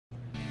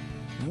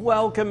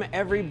Welcome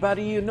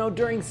everybody. You know,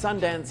 during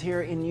Sundance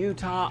here in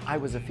Utah, I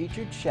was a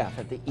featured chef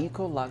at the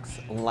Ecolux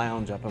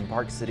Lounge up in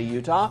Park City,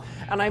 Utah,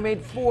 and I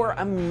made 4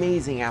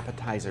 amazing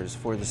appetizers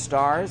for the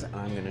stars, and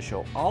I'm going to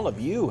show all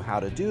of you how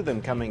to do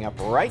them coming up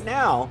right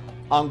now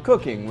on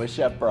Cooking with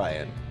Chef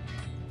Bryan.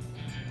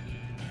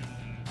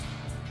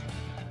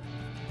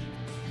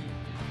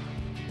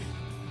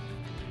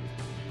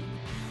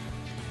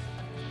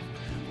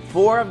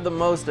 4 of the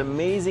most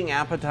amazing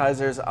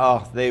appetizers.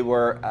 Oh, they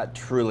were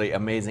truly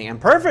amazing and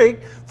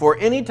perfect for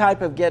any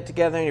type of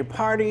get-together, any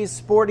parties,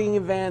 sporting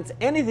events,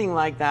 anything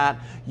like that.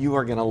 You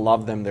are gonna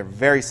love them. They're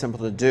very simple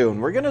to do.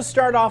 And we're gonna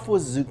start off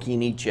with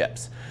zucchini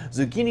chips.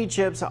 Zucchini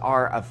chips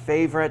are a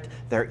favorite.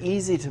 They're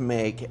easy to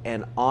make,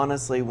 and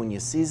honestly, when you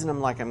season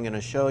them like I'm gonna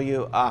show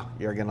you,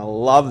 you're gonna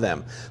love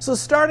them. So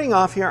starting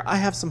off here, I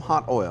have some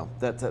hot oil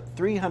that's at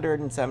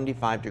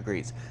 375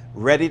 degrees.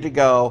 Ready to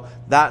go.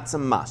 That's a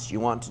must. You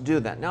want to do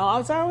that. Now,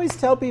 as I always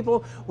tell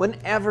people,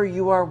 whenever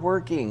you are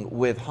working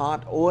with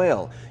hot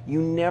oil,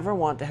 you never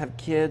want to have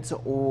kids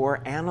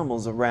or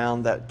animals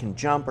around that can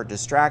jump or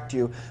distract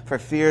you for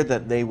fear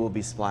that they will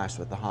be splashed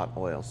with the hot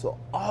oil. So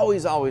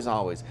always, always,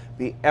 always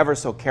be ever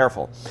so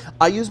careful.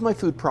 I use my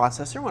food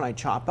processor when I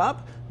chop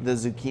up the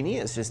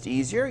zucchini. It's just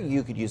easier.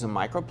 You could use a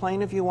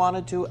microplane if you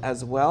wanted to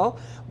as well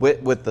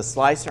with the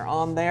slicer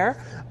on there.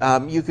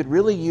 You could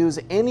really use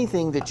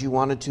anything that you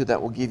wanted to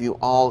that will give you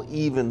all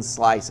even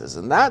slices,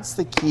 and that's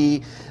the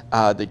key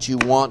that you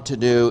want to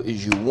do,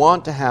 is you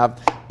want to have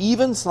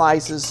even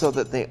slices so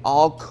that they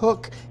all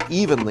cook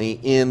evenly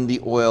in the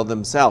oil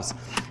themselves.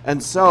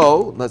 And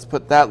so let's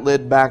put that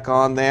lid back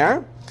on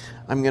there.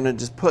 I'm going to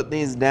just put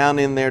these down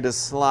in there to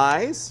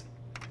slice.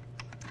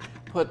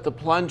 Put the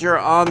plunger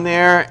on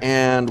there,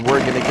 and we're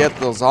going to get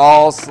those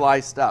all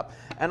sliced up.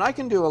 And I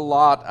can do a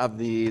lot of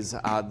these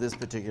this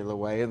particular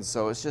way, and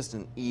so it's just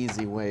an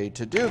easy way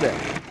to do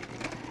that.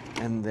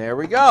 And there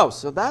we go.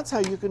 So that's how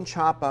you can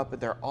chop up, but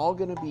they're all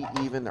going to be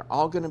even. They're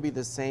all going to be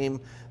the same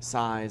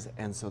size,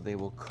 and so they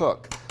will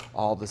cook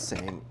all the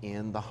same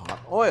in the hot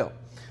oil.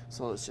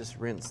 So let's just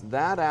rinse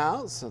that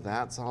out. So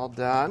that's all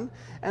done.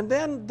 And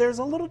then there's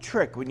a little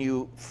trick when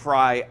you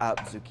fry up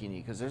zucchini,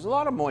 because there's a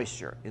lot of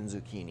moisture in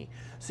zucchini.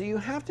 So you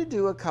have to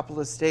do a couple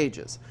of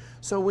stages.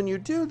 So when you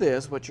do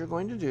this, what you're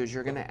going to do is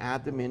you're going to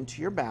add them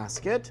into your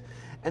basket,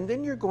 and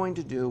then you're going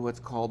to do what's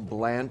called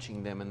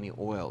blanching them in the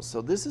oil. So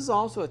this is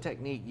also a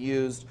technique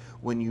used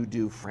when you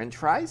do French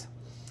fries.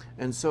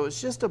 And so it's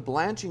just a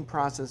blanching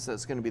process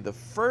that's going to be the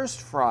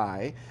first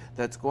fry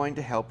that's going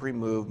to help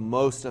remove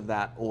most of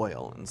that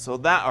oil, and so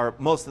that, or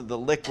most of the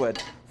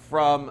liquid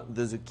from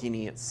the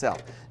zucchini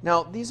itself.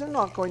 Now, these are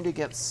not going to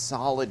get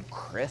solid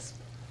crisp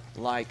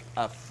like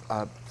a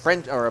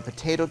French or a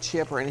potato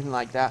chip or anything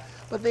like that,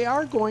 but they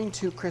are going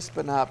to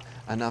crispen up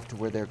enough to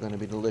where they're going to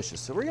be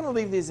delicious. So we're going to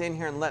leave these in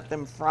here and let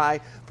them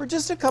fry for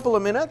just a couple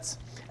of minutes,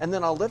 and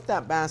then I'll lift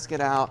that basket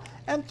out,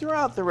 and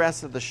throughout the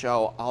rest of the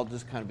show I'll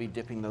just kind of be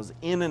dipping those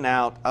in and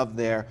out of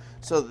there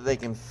so that they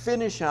can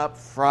finish up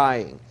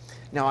frying.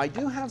 Now, I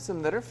do have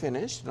some that are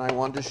finished, and I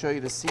wanted to show you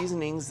the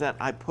seasonings that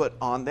I put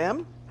on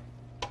them.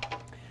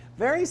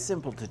 Very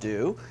simple to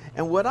do,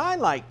 and what I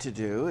like to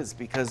do is,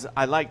 because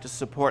I like to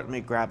support, let me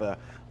grab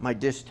my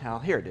dish towel,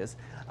 here it is.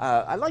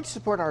 I like to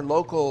support our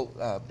local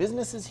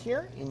businesses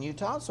here in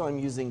Utah, so I'm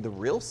using the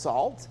real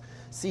salt,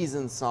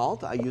 seasoned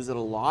salt. I use it a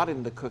lot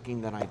in the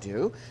cooking that I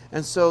do,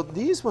 and so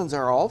these ones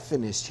are all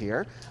finished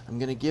here. I'm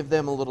going to give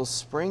them a little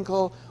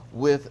sprinkle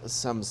with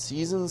some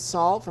seasoned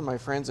salt from my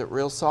friends at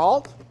Real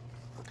Salt.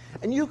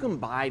 And you can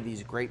buy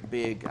these great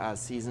big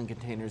seasoned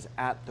containers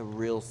at the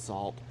Real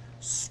Salt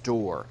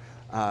store.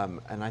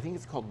 And I think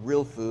it's called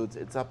Real Foods.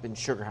 It's up in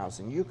Sugar House,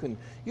 and you can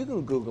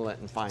Google it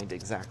and find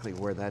exactly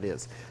where that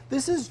is.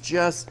 This is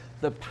just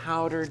the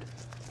powdered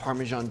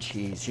Parmesan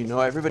cheese. You know,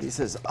 everybody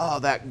says, oh,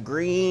 that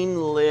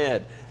green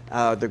lid,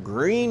 the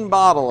green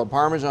bottle of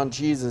Parmesan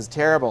cheese is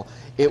terrible.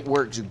 It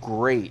works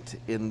great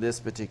in this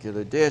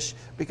particular dish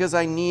because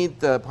I need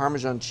the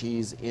Parmesan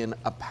cheese in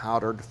a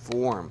powdered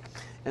form.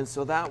 And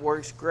so that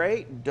works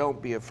great. Don't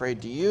be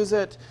afraid to use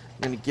it.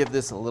 I'm going to give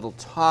this a little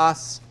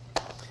toss.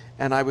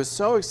 And I was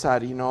so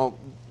excited. You know,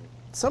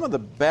 some of the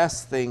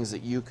best things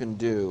that you can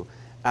do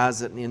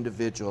as an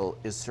individual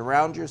is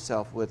surround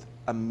yourself with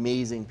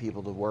amazing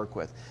people to work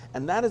with.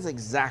 And that is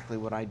exactly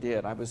what I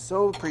did. I was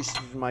so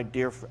appreciative of my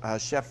dear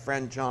chef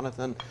friend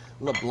Jonathan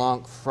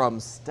LeBlanc from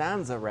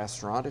Stanza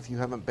Restaurant. If you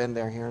haven't been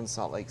there here in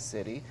Salt Lake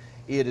City,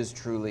 it is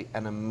truly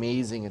an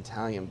amazing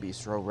Italian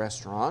bistro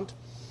restaurant.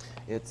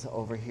 It's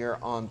over here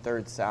on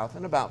 3rd South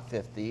and about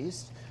 5th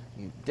East.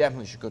 You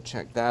definitely should go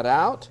check that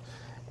out.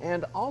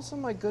 And also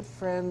my good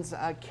friends,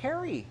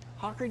 Carrie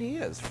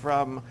Hawker-Diaz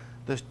from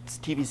the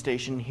TV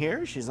station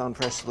here. She's on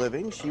Fresh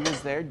Living. She was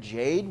there.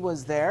 Jade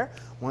was there,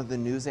 one of the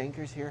news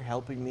anchors here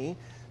helping me.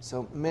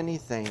 So many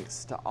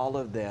thanks to all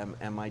of them,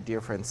 and my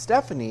dear friend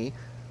Stephanie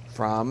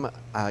from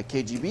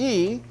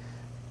KGB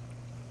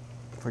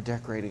for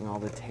decorating all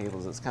the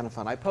tables. It's kind of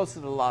fun. I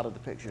posted a lot of the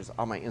pictures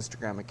on my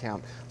Instagram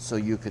account so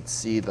you could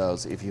see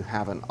those if you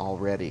haven't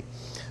already.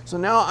 So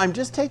now I'm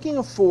just taking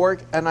a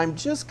fork and I'm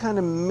just kind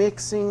of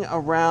mixing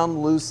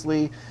around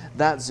loosely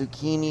that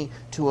zucchini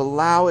to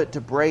allow it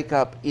to break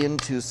up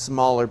into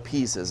smaller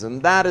pieces.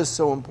 And that is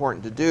so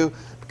important to do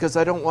because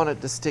I don't want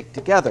it to stick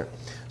together.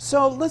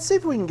 So let's see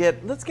if we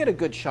can let's get a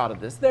good shot of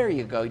this. There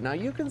you go. Now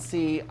you can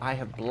see I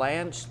have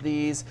blanched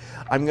these.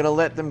 I'm gonna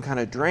let them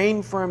kind of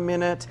drain for a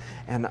minute,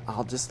 and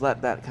I'll just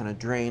let that kind of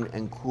drain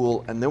and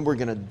cool, and then we're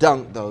gonna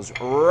dunk those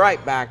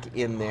right back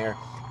in there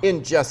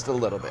in just a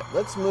little bit.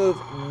 Let's move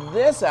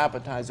this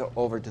appetizer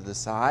over to the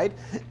side.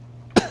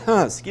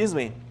 Excuse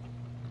me.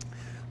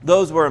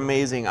 Those were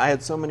amazing. I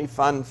had so many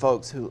fun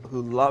folks who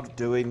loved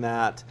doing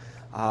that.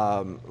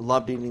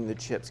 Loved eating the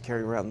chips,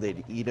 carrying around.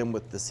 They'd eat them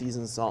with the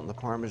seasoned salt and the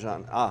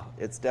Parmesan.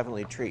 It's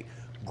definitely a treat.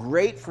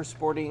 Great for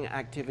sporting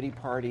activity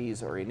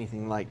parties or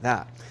anything like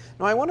that.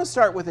 Now I want to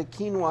start with a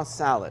quinoa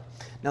salad.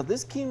 Now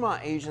this quinoa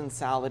Asian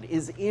salad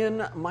is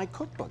in my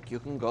cookbook. You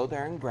can go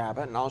there and grab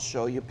it, and I'll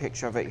show you a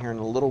picture of it here in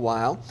a little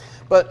while.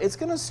 But it's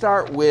going to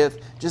start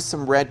with just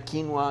some red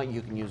quinoa.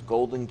 You can use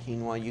golden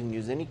quinoa. You can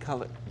use any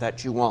color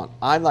that you want.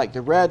 I like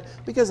the red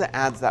because it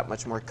adds that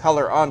much more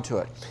color onto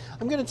it.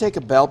 I'm going to take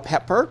a bell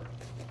pepper.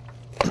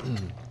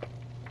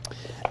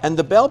 And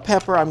the bell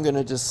pepper I'm going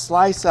to just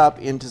slice up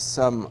into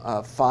some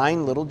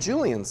fine little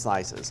julienne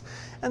slices.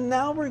 And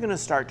now we're going to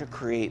start to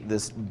create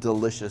this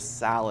delicious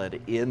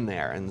salad in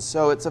there. And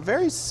so it's a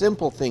very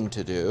simple thing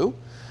to do.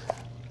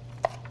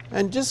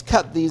 And just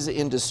cut these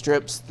into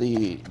strips,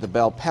 the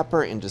bell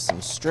pepper into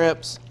some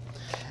strips.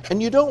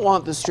 And you don't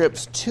want the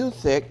strips too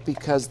thick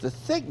because the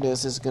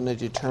thickness is going to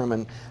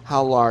determine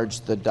how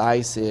large the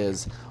dice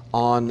is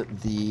on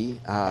the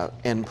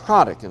end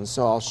product. And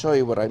so I'll show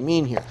you what I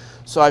mean here.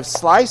 So I've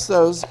sliced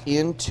those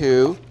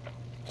into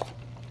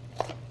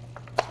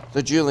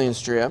the julienne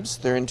strips.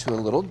 They're into a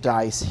little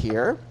dice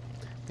here.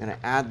 I'm going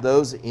to add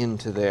those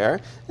into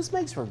there. This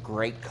makes for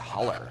great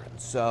color.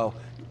 So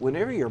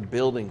whenever you're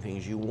building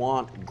things, you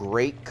want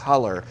great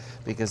color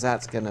because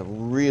that's going to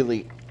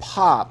really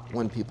pop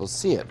when people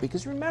see it.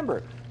 Because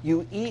remember,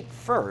 you eat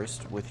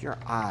first with your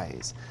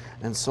eyes.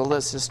 And so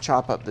let's just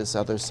chop up this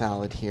other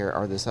salad here,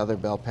 or this other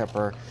bell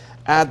pepper,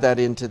 add that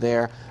into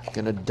there. I'm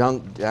going to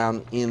dunk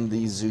down in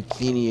the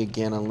zucchini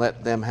again and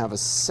let them have a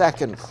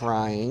second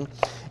frying.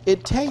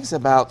 It takes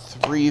about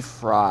 3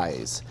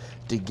 fries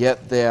to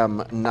get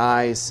them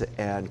nice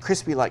and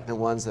crispy like the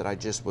ones that I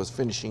just was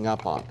finishing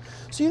up on.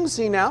 So you can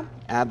see now,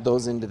 add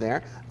those into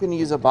there. I'm going to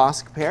use a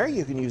Bosque pear.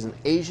 You can use an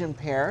Asian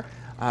pear.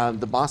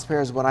 The Bosque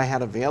pear is what I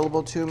had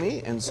available to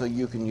me, and so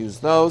you can use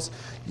those.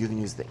 You can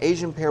use the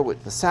Asian pear, which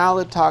the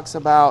salad talks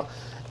about,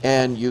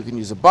 and you can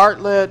use a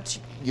Bartlett,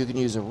 you can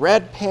use a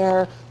red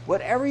pear,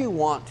 whatever you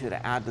want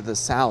to add to the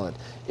salad.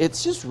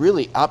 It's just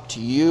really up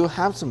to you.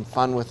 Have some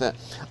fun with it.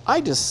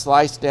 I just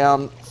sliced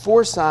down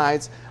 4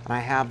 sides, and I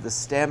have the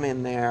stem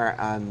in there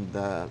and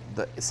the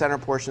center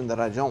portion that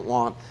I don't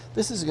want.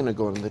 This is going to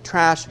go in the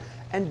trash,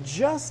 and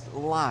just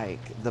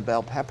like the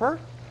bell pepper,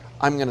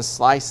 I'm going to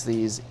slice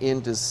these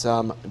into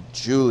some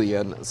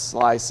julienne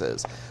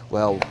slices.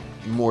 Well,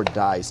 more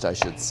diced, I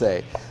should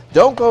say.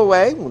 Don't go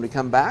away. When we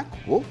come back,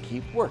 we'll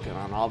keep working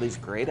on all these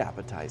great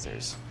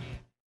appetizers.